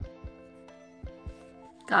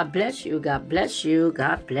God bless you. God bless you.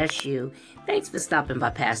 God bless you. Thanks for stopping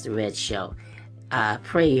by Pastor Red's show. I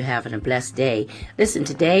pray you're having a blessed day. Listen,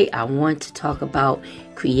 today I want to talk about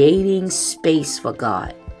creating space for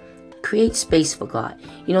God. Create space for God.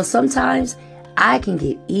 You know, sometimes I can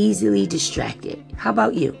get easily distracted. How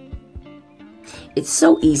about you? It's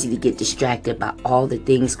so easy to get distracted by all the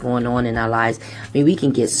things going on in our lives. I mean, we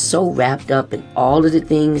can get so wrapped up in all of the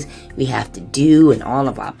things we have to do and all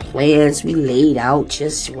of our plans we laid out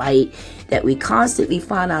just right that we constantly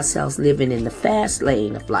find ourselves living in the fast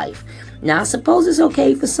lane of life. Now, I suppose it's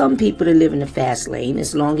okay for some people to live in the fast lane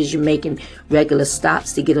as long as you're making regular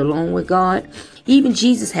stops to get along with God. Even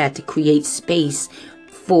Jesus had to create space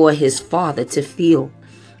for his Father to feel.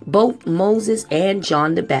 Both Moses and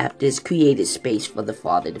John the Baptist created space for the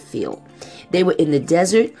Father to feel. They were in the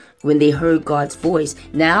desert when they heard God's voice.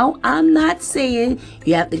 Now, I'm not saying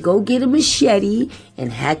you have to go get a machete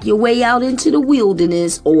and hack your way out into the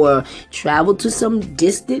wilderness or travel to some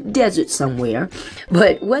distant desert somewhere.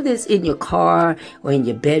 But whether it's in your car or in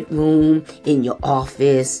your bedroom, in your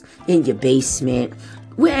office, in your basement,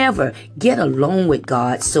 wherever, get alone with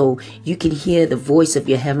God so you can hear the voice of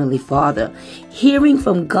your Heavenly Father. Hearing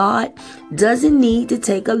from God doesn't need to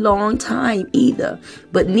take a long time either,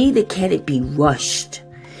 but neither can it be rushed.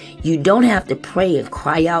 You don't have to pray and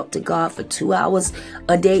cry out to God for 2 hours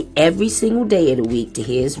a day every single day of the week to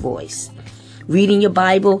hear his voice. Reading your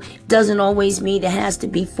Bible doesn't always mean it has to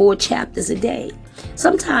be 4 chapters a day.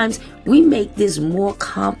 Sometimes we make this more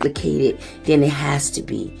complicated than it has to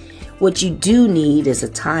be. What you do need is a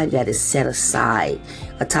time that is set aside,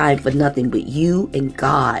 a time for nothing but you and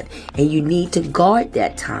God, and you need to guard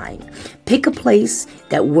that time. Pick a place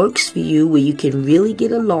that works for you where you can really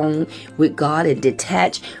get along with God and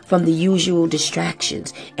detach from the usual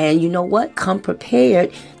distractions. And you know what? Come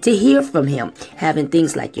prepared to hear from him, having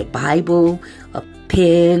things like your Bible, a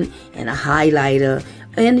pen, and a highlighter,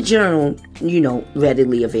 and a journal,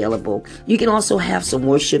 readily available. You can also have some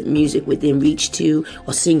worship music within reach too,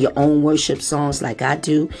 or sing your own worship songs like I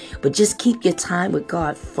do. But just keep your time with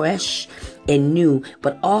God fresh and new,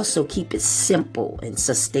 but also keep it simple and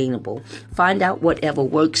sustainable. Find out whatever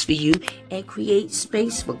works for you and create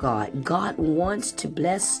space for God. God wants to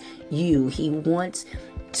bless you. He wants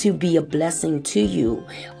to be a blessing to you.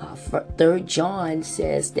 3 John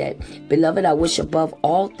says that, "Beloved, I wish above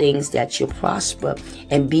all things that you prosper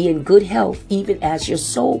and be in good health, even as your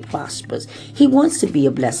soul prospers." He wants to be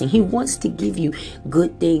a blessing. He wants to give you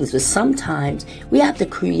good things, but sometimes we have to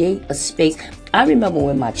create a space. I remember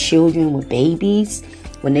when my children were babies,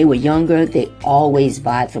 when they were younger, they always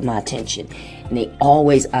vied for my attention. And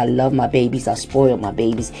I love my babies. I spoil my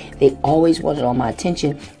babies. They always wanted all my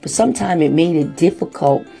attention. But sometimes it made it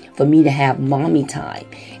difficult for me to have mommy time.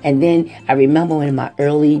 And then I remember in my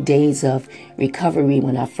early days of recovery,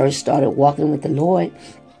 when I first started walking with the Lord,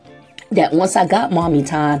 that once I got mommy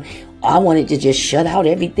time, I wanted to just shut out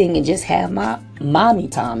everything and just have my mommy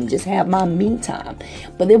time, just have my me time.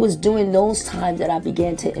 But it was during those times that I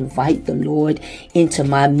began to invite the Lord into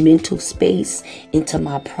my mental space, into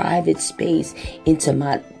my private space, into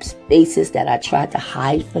my spaces that I tried to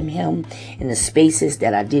hide from him, and the spaces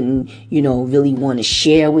that I didn't, really want to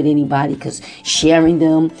share with anybody, because sharing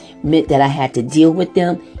them meant that I had to deal with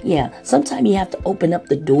them. Yeah, sometimes you have to open up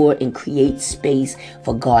the door and create space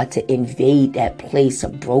for God to invade that place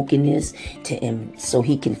of brokenness so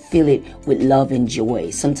he can fill it with love and joy.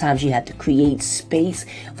 Sometimes you have to create space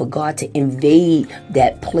for God to invade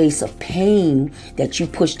that place of pain that you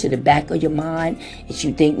push to the back of your mind, that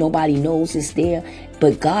you think nobody knows is there.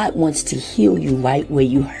 But God wants to heal you right where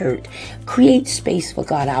you hurt. Create space for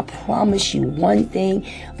God. I promise you one thing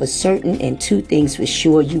for certain and 2 things for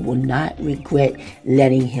sure. You will not regret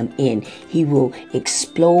letting him in. He will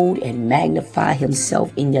explode and magnify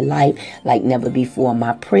himself in your life like never before.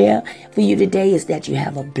 My prayer for you today is that you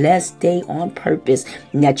have a blessed day on purpose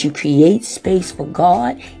and that you create space for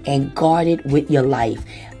God and guard it with your life.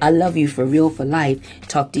 I love you for real, for life.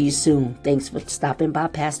 Talk to you soon. Thanks for stopping by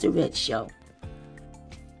Pastor Red's show.